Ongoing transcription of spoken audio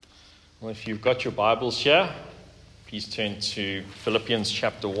Well, if you've got your Bibles here, please turn to Philippians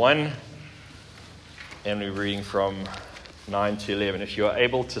chapter 1, and we're reading from 9 to 11. If you are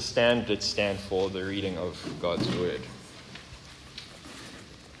able to stand, let's stand for the reading of God's Word.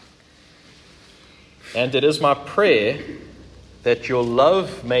 And it is my prayer that your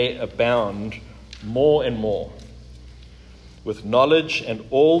love may abound more and more, with knowledge and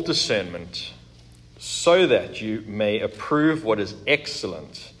all discernment, so that you may approve what is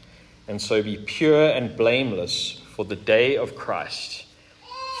excellent, and so be pure and blameless for the day of Christ,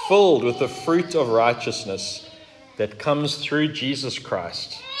 filled with the fruit of righteousness that comes through Jesus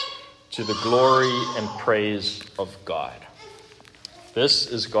Christ, to the glory and praise of God. This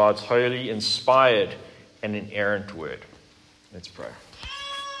is God's holy, inspired, and inerrant word. Let's pray.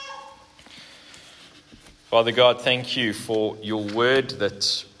 Father God, thank you for your word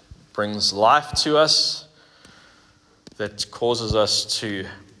that brings life to us, that causes us to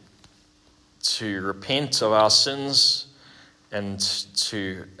repent of our sins and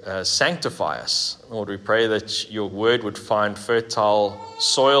to sanctify us. Lord, we pray that your word would find fertile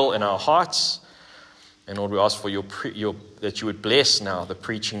soil in our hearts. And Lord, we ask for that you would bless now the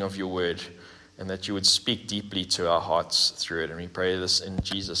preaching of your word, and that you would speak deeply to our hearts through it. And we pray this in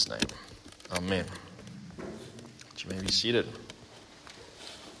Jesus' name. Amen. You may be seated.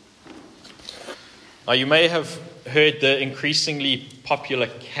 Now, you may have heard the increasingly popular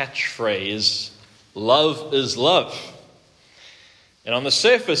catchphrase, "Love is love." And on the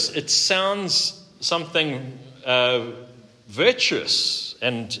surface, it sounds something virtuous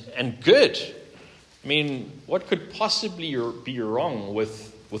and good. I mean, what could possibly be wrong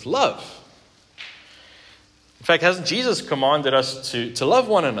with love? In fact, hasn't Jesus commanded us to love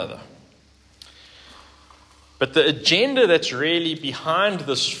one another? But the agenda that's really behind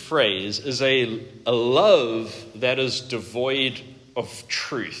this phrase is a love that is devoid of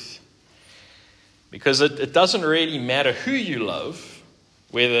truth. Because it doesn't really matter who you love,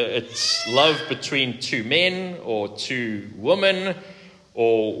 whether it's love between two men or two women,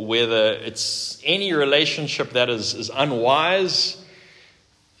 or whether it's any relationship that is unwise.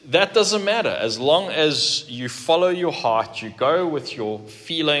 That doesn't matter. As long as you follow your heart, you go with your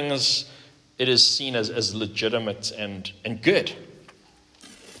feelings, it is seen as legitimate and good.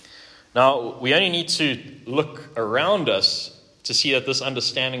 Now, we only need to look around us to see that this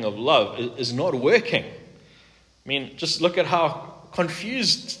understanding of love is not working. I mean, just look at how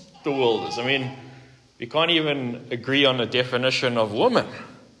confused the world is. I mean, we can't even agree on a definition of woman,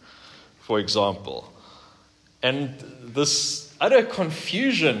 for example. And this utter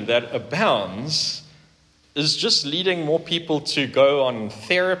confusion that abounds is just leading more people to go on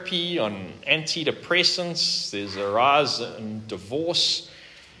therapy, on antidepressants. There's a rise in divorce.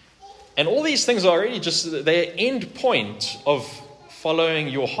 And all these things are really just their end point of following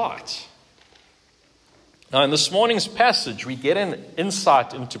your heart. Now, in this morning's passage, we get an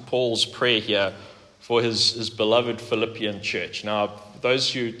insight into Paul's prayer here for his beloved Philippian church. Now, those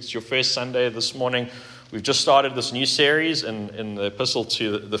who it's your first Sunday this morning, we've just started this new series in the epistle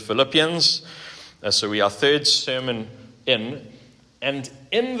to the Philippians. So we are third sermon in. And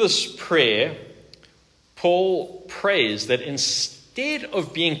in this prayer, Paul prays that instead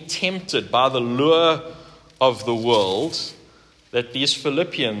of being tempted by the lure of the world, that these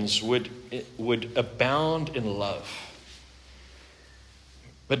Philippians would abound in love.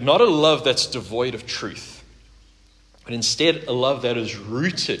 But not a love that's devoid of truth, but instead a love that is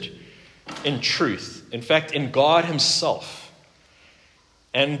rooted in truth. In fact, in God himself.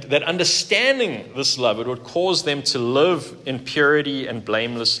 And that understanding this love, it would cause them to live in purity and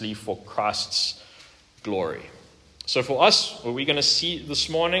blamelessly for Christ's glory. So for us, what we're going to see this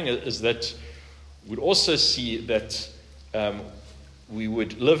morning is that we'd also see that we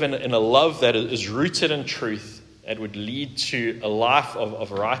would live in a love that is rooted in truth, and would lead to a life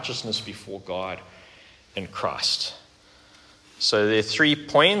of righteousness before God in Christ. So there are 3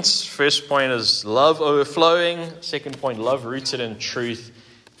 points. First point is love overflowing. Second point, love rooted in truth.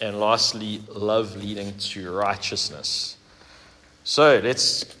 And lastly, love leading to righteousness. So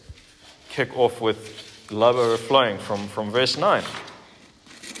let's kick off with love overflowing from verse 9.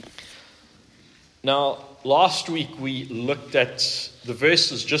 Now, last week we looked at the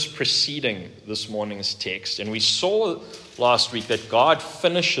verses just preceding this morning's text. And we saw last week that God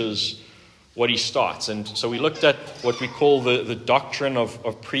finishes what he starts. And so we looked at what we call the doctrine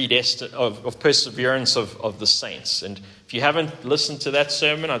of perseverance of the saints. And if you haven't listened to that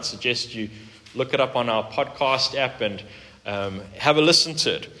sermon, I'd suggest you look it up on our podcast app and have a listen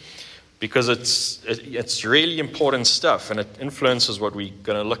to it, because it's really important stuff, and it influences what we're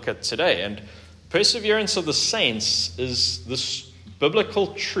going to look at today. And perseverance of the saints is this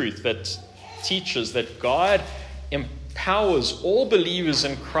biblical truth that teaches that God empowers all believers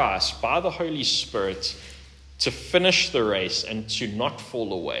in Christ by the Holy Spirit to finish the race and to not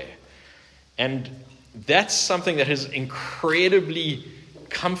fall away. And that's something that is incredibly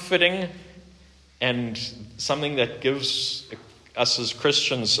comforting and something that gives us as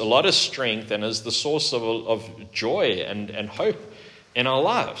Christians a lot of strength and is the source of joy and hope in our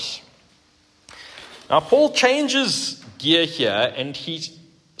lives. Now, Paul changes gear here and he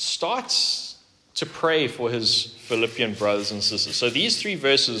starts to pray for his Philippian brothers and sisters. So these 3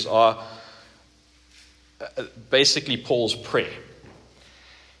 verses are basically Paul's prayer.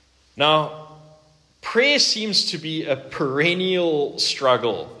 Now, prayer seems to be a perennial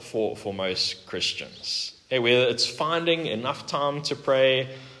struggle for most Christians. Whether it's finding enough time to pray,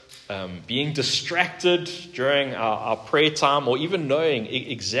 being distracted during our prayer time, or even knowing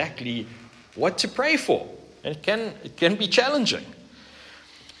exactly what to pray for. And it can be challenging.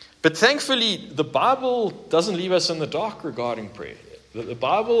 But thankfully, the Bible doesn't leave us in the dark regarding prayer. The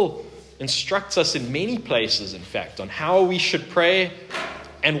Bible instructs us in many places, in fact, on how we should pray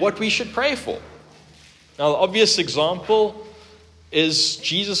and what we should pray for. Now, the obvious example is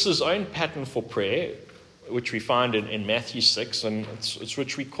Jesus' own pattern for prayer, which we find in Matthew 6, and it's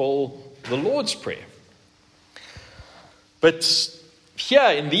which we call the Lord's Prayer. But here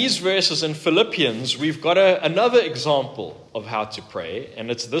in these verses in Philippians, we've got another example of how to pray, and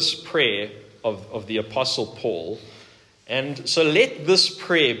it's this prayer of the Apostle Paul. And so let this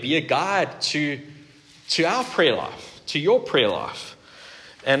prayer be a guide to our prayer life, to your prayer life.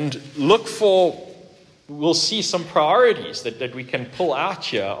 And we'll see some priorities that we can pull out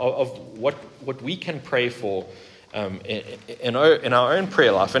here of what we can pray for in our own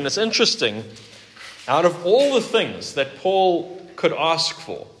prayer life. And it's interesting, out of all the things that Paul could ask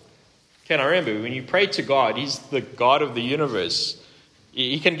for, I remember when you pray to God, He's the God of the universe.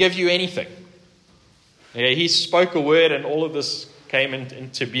 He can give you anything. He spoke a word and all of this came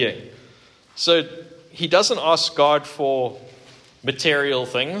into being. So he doesn't ask God for material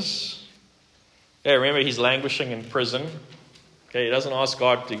things. Remember, he's languishing in prison. He doesn't ask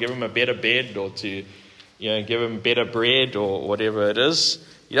God to give him a better bed or to give him better bread or whatever it is.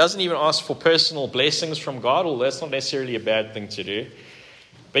 He doesn't even ask for personal blessings from God, although that's not necessarily a bad thing to do.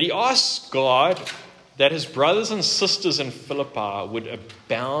 But he asks God that his brothers and sisters in Philippi would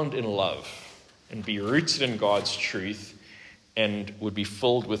abound in love and be rooted in God's truth and would be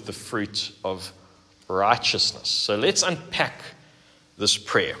filled with the fruit of righteousness. So let's unpack this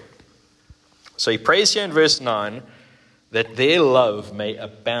prayer. So he prays here in verse 9 that their love may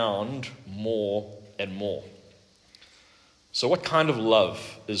abound more and more. So what kind of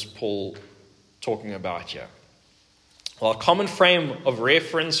love is Paul talking about here? Well, a common frame of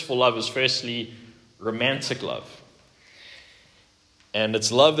reference for love is firstly romantic love. And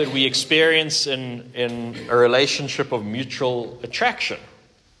it's love that we experience in a relationship of mutual attraction.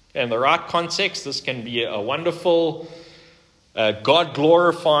 In the right context, this can be a wonderful,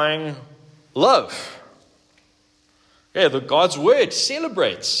 God-glorifying love. God's word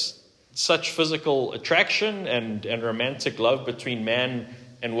celebrates such physical attraction and romantic love between man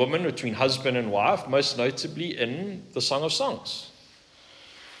and woman, between husband and wife, most notably in the Song of Songs.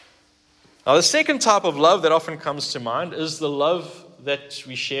 Now, the second type of love that often comes to mind is the love that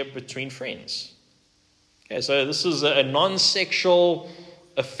we share between friends. So this is a non-sexual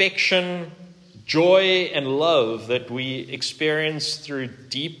affection, joy, and love that we experience through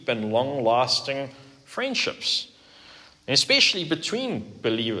deep and long-lasting friendships, and especially between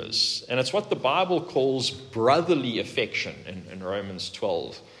believers. And it's what the Bible calls brotherly affection in Romans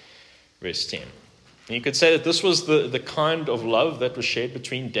 12, verse 10. And you could say that this was the kind of love that was shared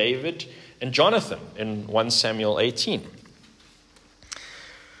between David and Jonathan in 1 Samuel 18.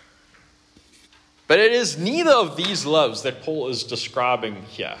 But it is neither of these loves that Paul is describing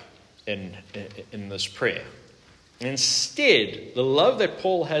here in this prayer. Instead, the love that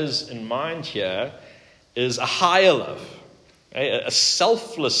Paul has in mind here is a higher love, a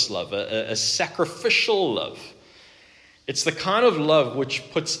selfless love, a sacrificial love. It's the kind of love which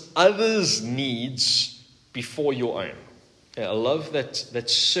puts others' needs before your own. A love that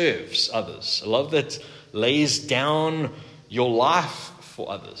serves others, a love that lays down your life for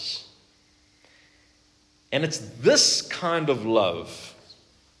others. And it's this kind of love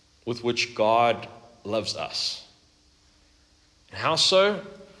with which God loves us. And how so?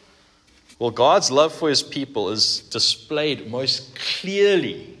 Well, God's love for his people is displayed most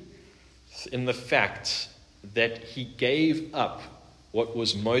clearly in the fact that he gave up what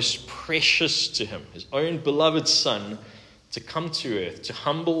was most precious to him, his own beloved Son, to come to earth, to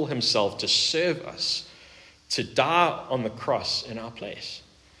humble himself, to serve us, to die on the cross in our place.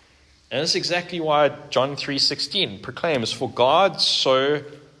 And that's exactly why John 3:16 proclaims, "For God so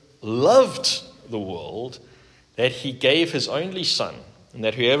loved the world that he gave his only Son, and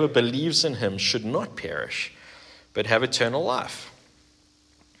that whoever believes in him should not perish, but have eternal life."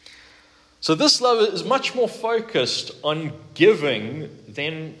 So this love is much more focused on giving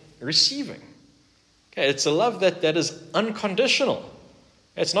than receiving. Okay, it's a love that is unconditional.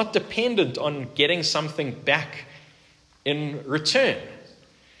 It's not dependent on getting something back in return.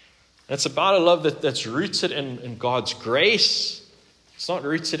 It's about a love that's rooted in God's grace. It's not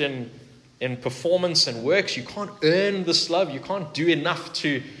rooted in performance and works. You can't earn this love. You can't do enough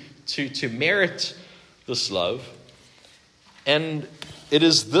to merit this love. And it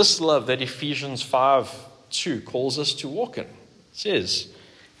is this love that Ephesians 5:2 calls us to walk in. It says,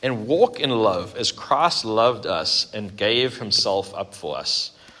 "And walk in love as Christ loved us and gave himself up for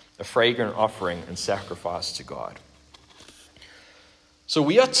us, a fragrant offering and sacrifice to God." So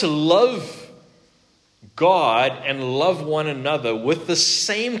we are to love God and love one another with the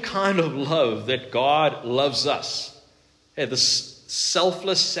same kind of love that God loves us. Yeah, this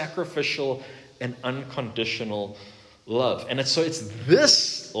selfless, sacrificial, and unconditional love. And it's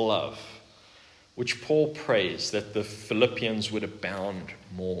this love which Paul prays that the Philippians would abound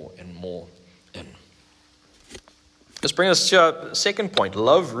more and more in. This brings us to our second point,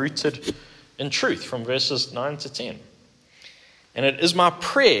 love rooted in truth, from verses 9 to 10. "And it is my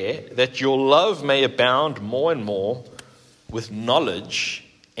prayer that your love may abound more and more with knowledge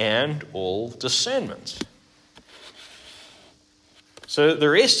and all discernment." So the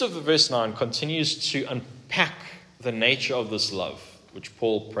rest of the verse 9 continues to unpack the nature of this love, which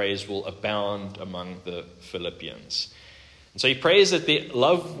Paul prays will abound among the Philippians. And so he prays that the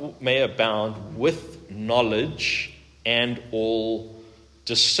love may abound with knowledge and all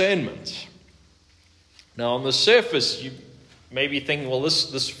discernment. Now, on the surface, you may be thinking, well,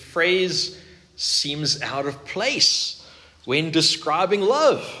 this phrase seems out of place when describing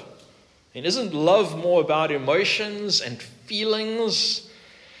love. And isn't love more about emotions and feelings?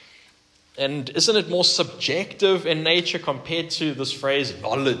 And isn't it more subjective in nature compared to this phrase,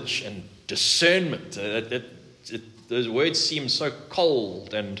 knowledge and discernment? Those words seem so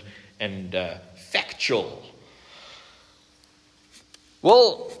cold and factual.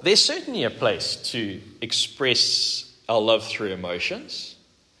 Well, there's certainly a place to express our love through emotions.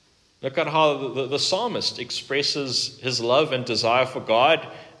 Look at how the psalmist expresses his love and desire for God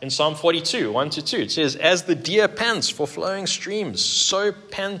in Psalm 42, 1-2. It says, "As the deer pants for flowing streams, so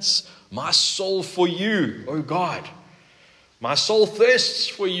pants my soul for you, O God. My soul thirsts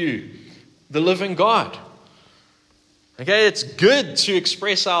for you, the living God." Okay, it's good to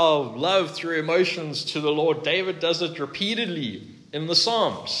express our love through emotions to the Lord. David does it repeatedly in the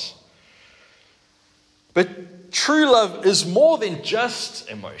Psalms. But true love is more than just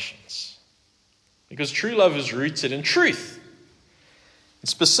emotions, because true love is rooted in truth. And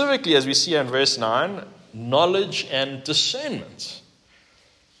specifically, as we see in verse 9, knowledge and discernment.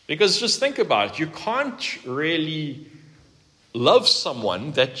 Because just think about it, you can't really love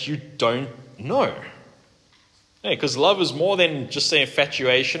someone that you don't know. Because love is more than just say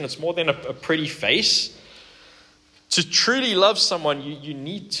infatuation, it's more than a pretty face. To truly love someone, you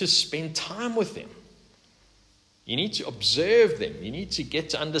need to spend time with them. You need to observe them. You need to get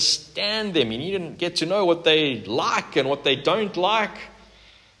to understand them. You need to get to know what they like and what they don't like.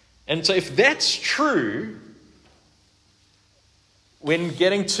 And so if that's true, when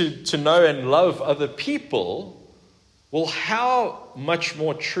getting to know and love other people, well, how much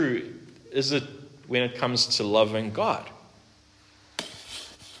more true is it when it comes to loving God?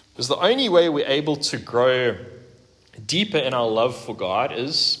 Because the only way we're able to grow deeper in our love for God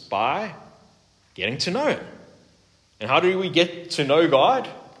is by getting to know Him. And how do we get to know God?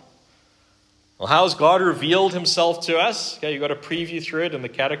 Well, how has God revealed Himself to us? Okay, you got a preview through it in the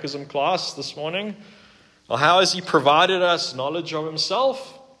catechism class this morning. Well, how has He provided us knowledge of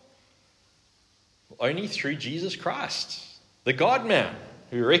Himself? Only through Jesus Christ, the God-man,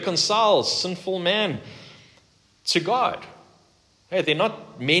 who reconciles sinful man to God. Hey, there are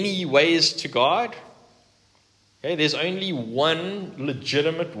not many ways to God. Okay, there's only one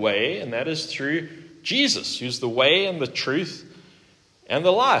legitimate way, and that is through Jesus, who's the way and the truth and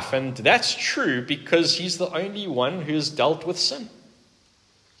the life. And that's true because He's the only one who has dealt with sin.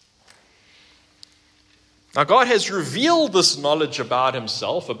 Now, God has revealed this knowledge about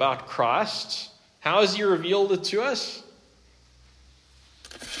Himself, about Christ. How has He revealed it to us?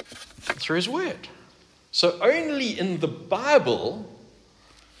 Through His Word. So only in the Bible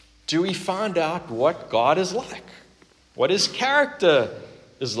do we find out what God is like, what His character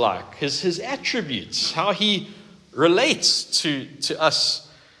is like, his attributes, how he relates to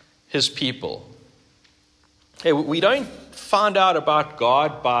us, his people. Hey, we don't find out about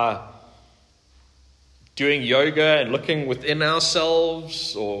God by doing yoga and looking within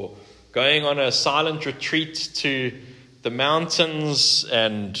ourselves, or going on a silent retreat to the mountains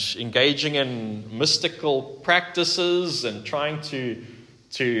and engaging in mystical practices and trying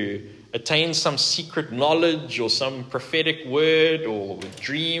to attain some secret knowledge or some prophetic word or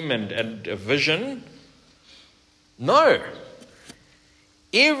dream and a vision. No.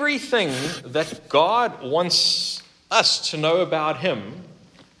 Everything that God wants us to know about him,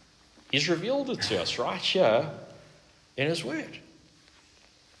 he's revealed it to us right here in his word.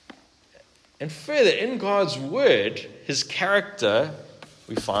 And further, in God's word, his character,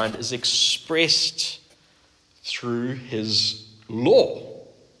 we find, is expressed through his law,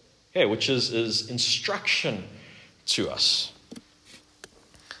 which is instruction to us.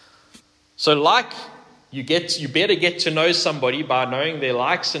 So like you better get to know somebody by knowing their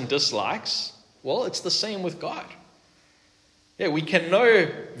likes and dislikes, well, it's the same with God. We can know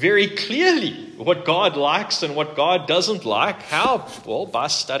very clearly what God likes and what God doesn't like. How? Well, by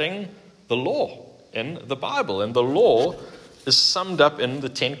studying the law in the Bible. And the law is summed up in the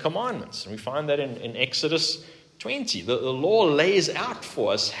 10 Commandments. And we find that in Exodus 20. The law lays out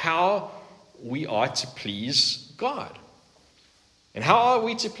for us how we are to please God. And how are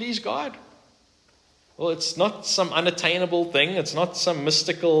we to please God? Well, it's not some unattainable thing. It's not some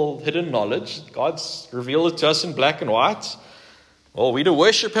mystical hidden knowledge. God's revealed it to us in black and white. Well, we do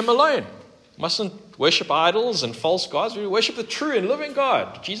worship him alone. Mustn't worship idols and false gods. We worship the true and living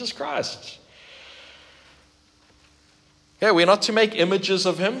God, Jesus Christ. We're not to make images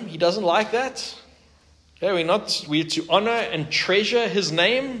of him. He doesn't like that. We're to honor and treasure his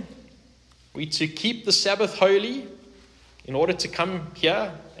name. We're to keep the Sabbath holy in order to come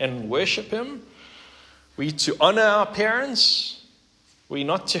here and worship him. We're to honor our parents. We're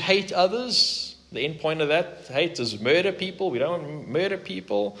not to hate others. The end point of that hate is murder people. We don't murder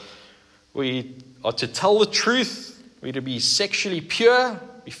people. We are to tell the truth. We're to be sexually pure.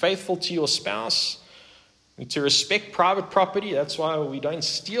 Be faithful to your spouse. We're to respect private property. That's why we don't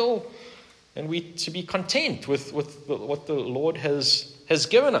steal. And we're to be content with what the Lord has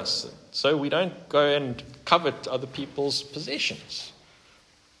given us. So we don't go and covet other people's possessions.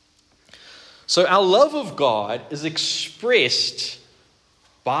 So our love of God is expressed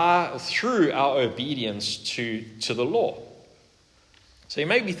through our obedience to the law. So you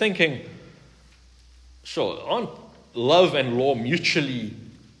may be thinking, sure, aren't love and law mutually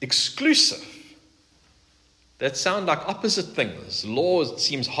exclusive? That sound like opposite things. Law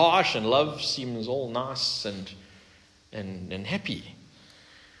seems harsh and love seems all nice and happy.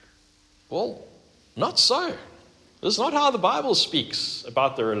 Well, not so. This is not how the Bible speaks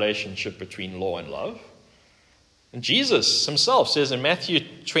about the relationship between law and love. And Jesus himself says in Matthew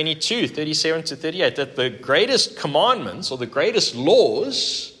 22, 37 to 38, that the greatest commandments or the greatest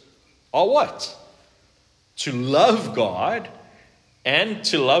laws are what? To love God and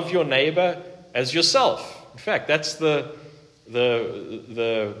to love your neighbor as yourself. In fact, that's the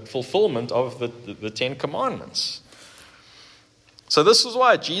fulfillment of the 10 Commandments. So this is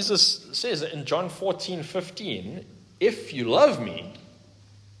why Jesus says in John 14:15, if you love me,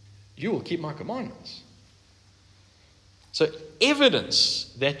 you will keep my commandments. So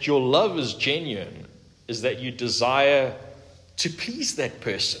evidence that your love is genuine is that you desire to please that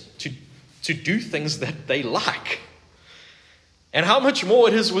person, to do things that they like. And how much more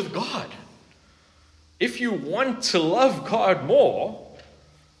it is with God. If you want to love God more,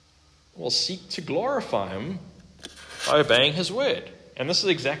 well, seek to glorify him by obeying his word. And this is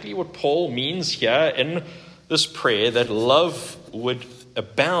exactly what Paul means here in this prayer, that love would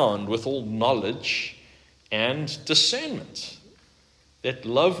abound with all knowledge and discernment. That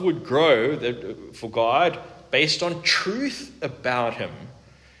love would grow for God based on truth about him.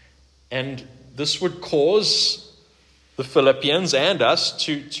 And this would cause the Philippians and us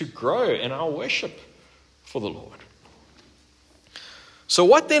to grow in our worship for the Lord. So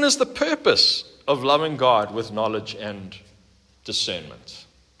what then is the purpose of loving God with knowledge and discernment?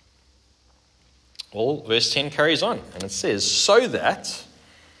 Well, verse 10 carries on, and it says, so that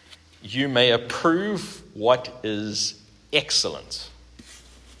you may approve what is excellent.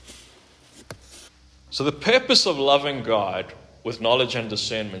 So the purpose of loving God with knowledge and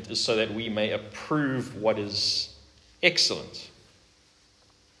discernment is so that we may approve what is excellent.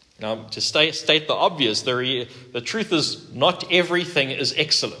 Now, to state the obvious, the truth is not everything is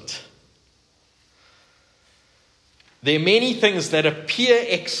excellent. There are many things that appear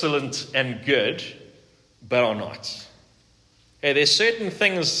excellent and good, but are not. Okay, there's certain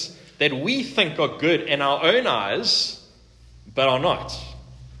things that we think are good in our own eyes, but are not.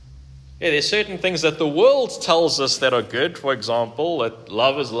 Yeah, there's certain things that the world tells us that are good. For example, that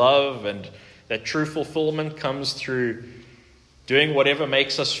love is love, and that true fulfillment comes through doing whatever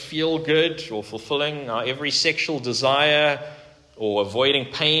makes us feel good, or fulfilling our every sexual desire, or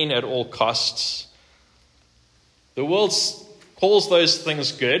avoiding pain at all costs. The world calls those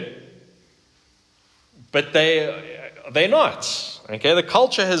things good, but they're not. Okay, the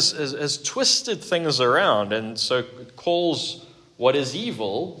culture has twisted things around, and so it calls what is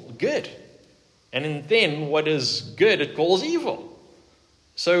evil good, and then what is good it calls evil.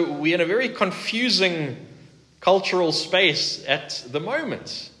 So we're in a very confusing cultural space at the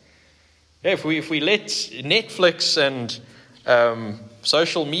moment. Yeah, if we let Netflix and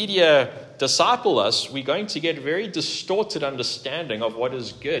social media disciple us, we're going to get a very distorted understanding of what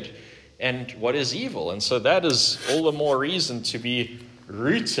is good and what is evil. And so that is all the more reason to be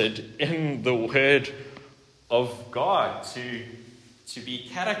rooted in the Word of God, to be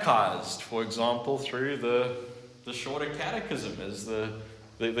catechized, for example, through the shorter catechism, as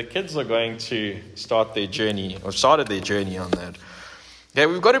the kids are going to start their journey, or started their journey on that. Okay,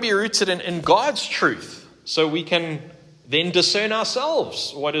 we've got to be rooted in God's truth, so we can then discern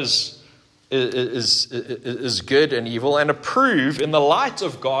ourselves what is good and evil, and approve in the light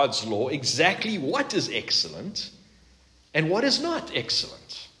of God's law exactly what is excellent and what is not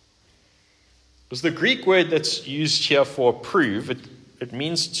excellent. Because the Greek word that's used here for approve, it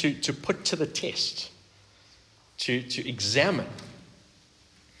means to put to the test, to examine.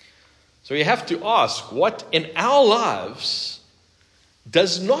 So you have to ask, what in our lives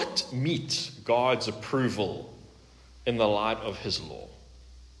does not meet God's approval in the light of his law?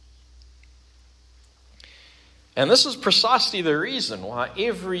 And this is precisely the reason why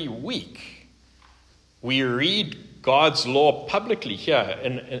every week we read God's law publicly here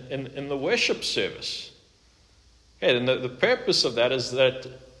in the worship service. Okay, and the purpose of that is that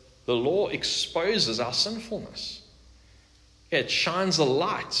the law exposes our sinfulness. Okay, it shines a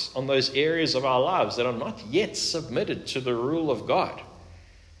light on those areas of our lives that are not yet submitted to the rule of God.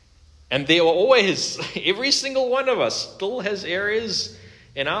 And there are always, every single one of us still has areas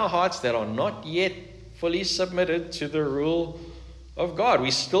in our hearts that are not yet fully submitted to the rule of God.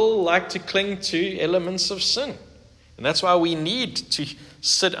 We still like to cling to elements of sin. And that's why we need to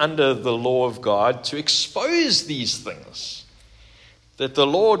sit under the law of God to expose these things. That the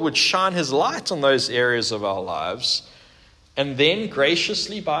Lord would shine his light on those areas of our lives, and then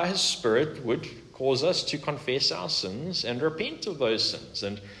graciously by his Spirit would cause us to confess our sins and repent of those sins.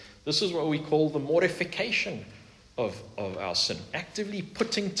 And this is what we call the mortification of our sin. Actively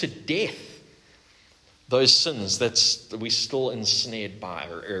putting to death those sins that we're still ensnared by,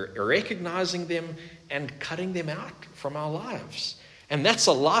 or recognizing them and cutting them out from our lives. And that's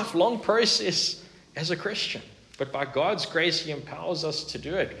a lifelong process as a Christian. But by God's grace, he empowers us to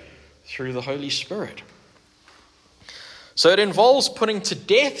do it through the Holy Spirit. So it involves putting to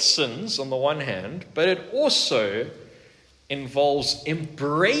death sins on the one hand, but it also involves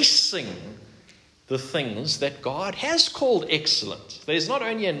embracing the things that God has called excellent. There's not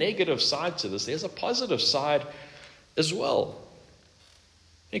only a negative side to this, there's a positive side as well.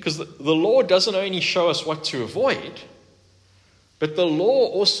 Because the law doesn't only show us what to avoid, but the law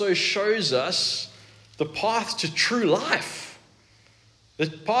also shows us the path to true life, the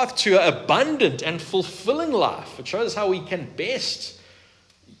path to abundant and fulfilling life. It shows us how we can best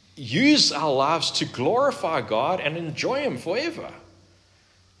use our lives to glorify God and enjoy him forever.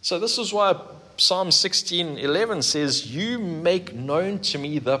 So this is why Psalm 16:11 says, "You make known to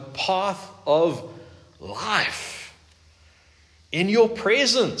me the path of life. In your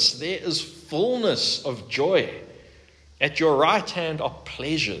presence there is fullness of joy. At your right hand are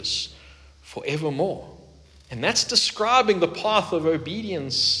pleasures forevermore." And that's describing the path of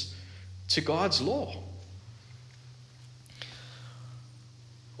obedience to God's law.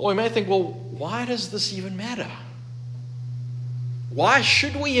 Or we may think, well, why does this even matter? Why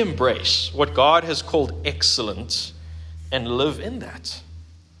should we embrace what God has called excellent and live in that?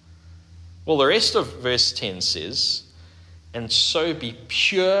 Well, the rest of verse 10 says, "And so be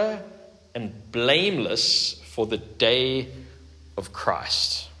pure and blameless for the day of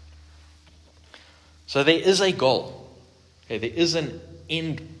Christ." So there is a goal. Okay, there is an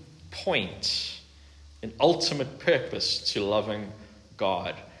end point, an ultimate purpose to loving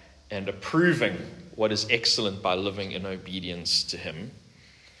God and approving what is excellent by living in obedience to him.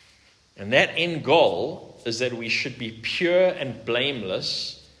 And that end goal is that we should be pure and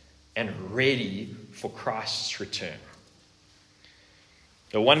blameless and ready for Christ's return.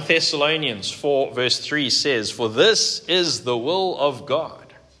 The 1 Thessalonians 4 verse 3 says, "For this is the will of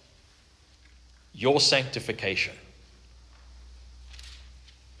God, your sanctification."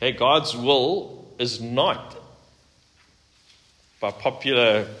 Okay, God's will is not,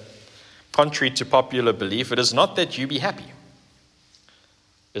 contrary to popular belief, it is not that you be happy.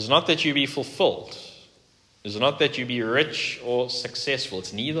 It is not that you be fulfilled. It is not that you be rich or successful.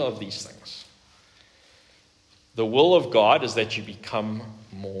 It's neither of these things. The will of God is that you become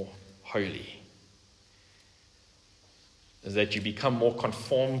more holy, is that you become more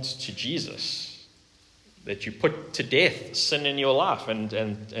conformed to Jesus, that you put to death sin in your life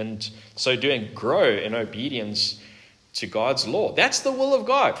and so doing grow in obedience to God's law. That's the will of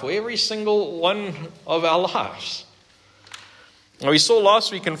God for every single one of our lives. And we saw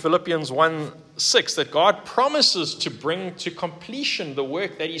last week in Philippians 1:6 that God promises to bring to completion the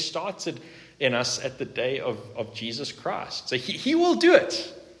work that he started in us at the day of Jesus Christ. So he will do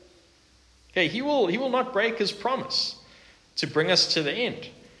it. Okay, he will not break his promise to bring us to the end.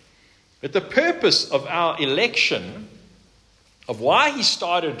 But the purpose of our election, of why he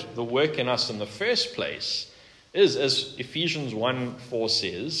started the work in us in the first place, is, as Ephesians 1:4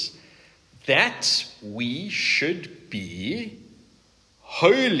 says, that we should be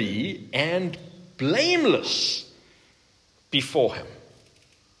holy and blameless before him.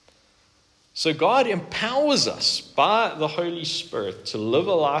 So God empowers us by the Holy Spirit to live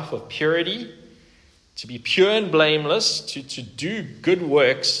a life of purity, to be pure and blameless, to do good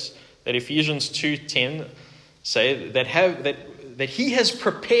works that Ephesians 2:10 say that he has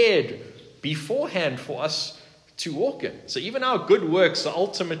prepared beforehand for us to walk in. So even our good works are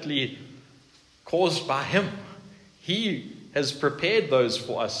ultimately caused by him. He has prepared those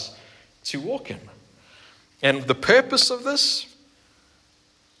for us to walk in. And the purpose of this,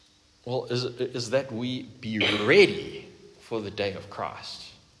 well, is that we be ready for the day of Christ.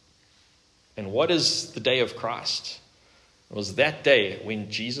 And what is the day of Christ? It was that day when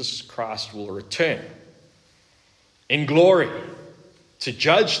Jesus Christ will return in glory to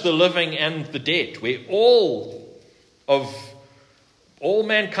judge the living and the dead, where all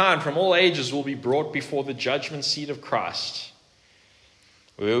mankind from all ages will be brought before the judgment seat of Christ,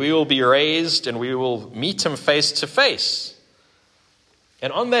 where we will be raised and we will meet him face to face.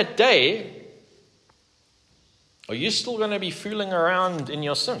 And on that day, are you still going to be fooling around in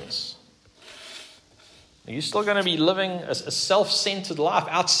your sins? Are you still going to be living a self-centered life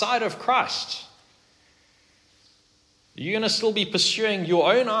outside of Christ? Are you going to still be pursuing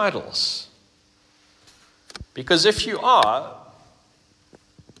your own idols? Because if you are,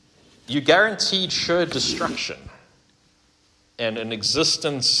 you're guaranteed sure destruction and an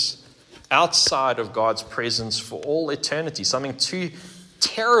existence outside of God's presence for all eternity, something too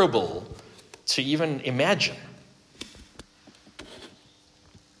terrible to even imagine.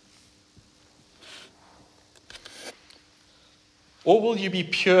 Or will you be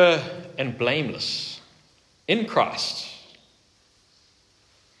pure and blameless in Christ?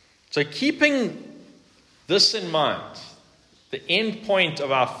 So keeping this in mind, the end point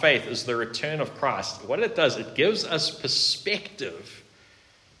of our faith is the return of Christ. What it does, it gives us perspective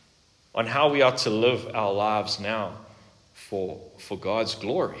on how we are to live our lives now for God's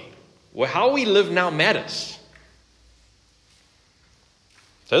glory. Well, how we live now matters.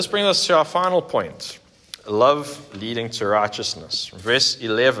 So this brings us to our final point. Love leading to righteousness. Verse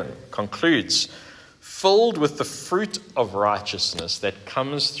 11 concludes, filled with the fruit of righteousness that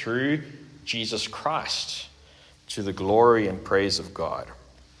comes through Jesus Christ to the glory and praise of God.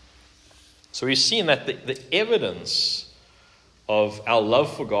 So we've seen that the evidence of our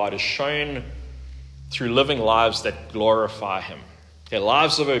love for God is shown through living lives that glorify him. They're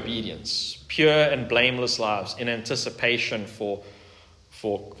lives of obedience, pure and blameless lives in anticipation for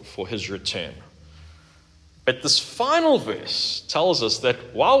his return. But this final verse tells us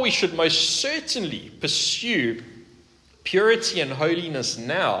that while we should most certainly pursue purity and holiness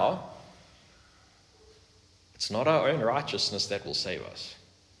now, it's not our own righteousness that will save us.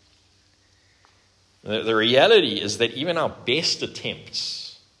 The reality is that even our best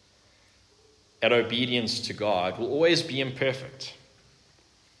attempts at obedience to God will always be imperfect.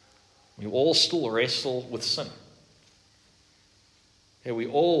 We all still wrestle with sin. We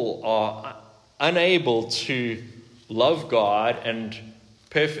all are unable to love God and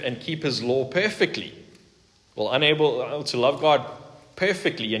keep his law perfectly. Well, unable to love God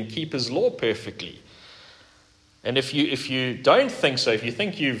perfectly and keep his law perfectly. And if you don't think so, if you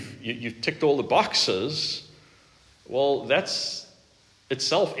think you've ticked all the boxes, well, that's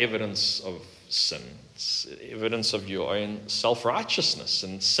itself evidence of sin. It's evidence of your own self-righteousness.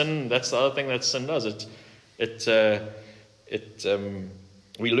 And sin, that's the other thing that sin does. It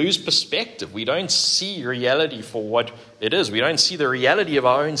We lose perspective. We don't see reality for what it is. We don't see the reality of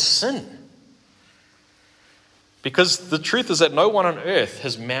our own sin. Because the truth is that no one on earth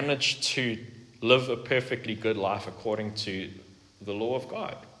has managed to live a perfectly good life according to the law of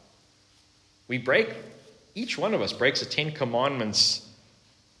God. Each one of us breaks the 10 Commandments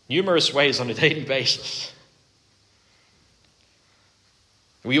numerous ways on a daily basis.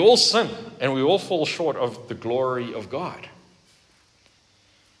 We all sin, and we all fall short of the glory of God.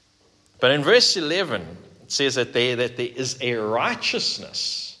 But in verse 11, it says that there is a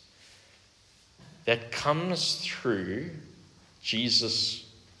righteousness that comes through Jesus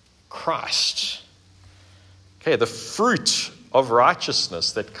Christ. Okay, the fruit of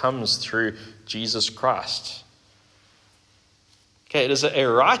righteousness that comes through Jesus Christ. Okay, it is a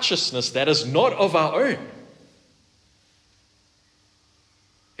righteousness that is not of our own.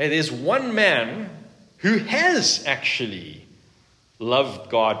 Okay, there's one man who has actually loved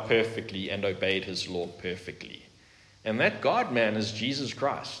God perfectly and obeyed his law perfectly. And that God man is Jesus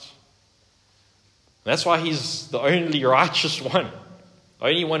Christ. That's why he's the only righteous one. The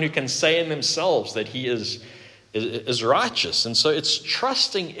only one who can say in themselves that he is righteous. And so it's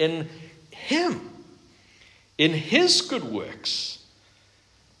trusting in him, in his good works,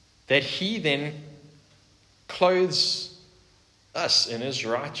 that he then clothes us in his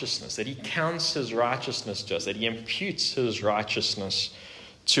righteousness, that he counts his righteousness to us, that he imputes his righteousness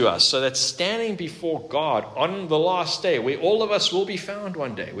to us, so that standing before God on the last day, where all of us will be found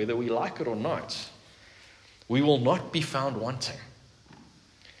one day, whether we like it or not, we will not be found wanting.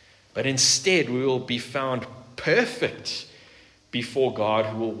 But instead, we will be found perfect before God,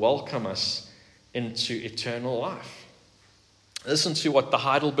 who will welcome us into eternal life. Listen to what the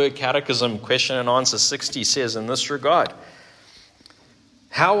Heidelberg Catechism, question and answer 60, says in this regard.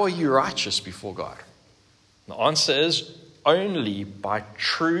 How are you righteous before God? The answer is only by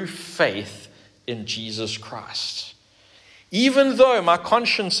true faith in Jesus Christ. Even though my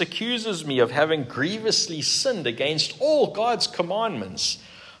conscience accuses me of having grievously sinned against all God's commandments,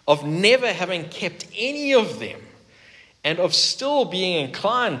 of never having kept any of them, and of still being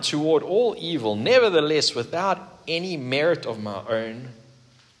inclined toward all evil, nevertheless, without any merit of my own,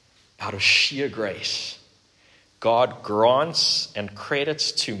 out of sheer grace, God grants and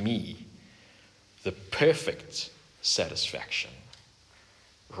credits to me the perfect satisfaction,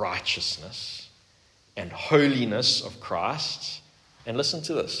 righteousness, and holiness of Christ. And listen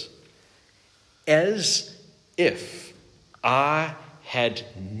to this. As if I had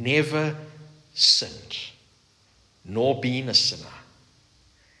never sinned, nor been a sinner,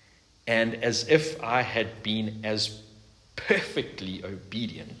 and as if I had been as perfectly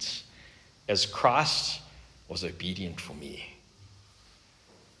obedient as Christ was obedient for me.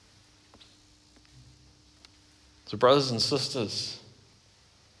 So, brothers and sisters,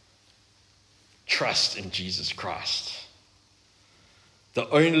 trust in Jesus Christ, the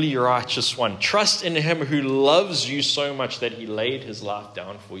only righteous one. Trust in him who loves you so much that he laid his life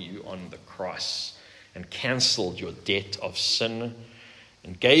down for you on the cross and canceled your debt of sin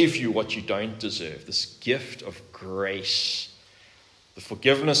and gave you what you don't deserve, this gift of grace, the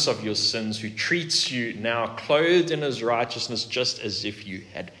forgiveness of your sins, who treats you now clothed in his righteousness just as if you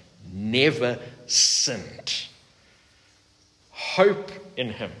had never sinned. Hope in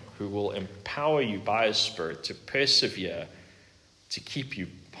him who will empower you by his Spirit to persevere, to keep you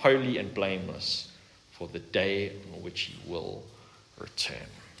holy and blameless for the day on which he will return.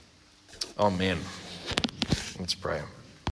 Amen. Let's pray.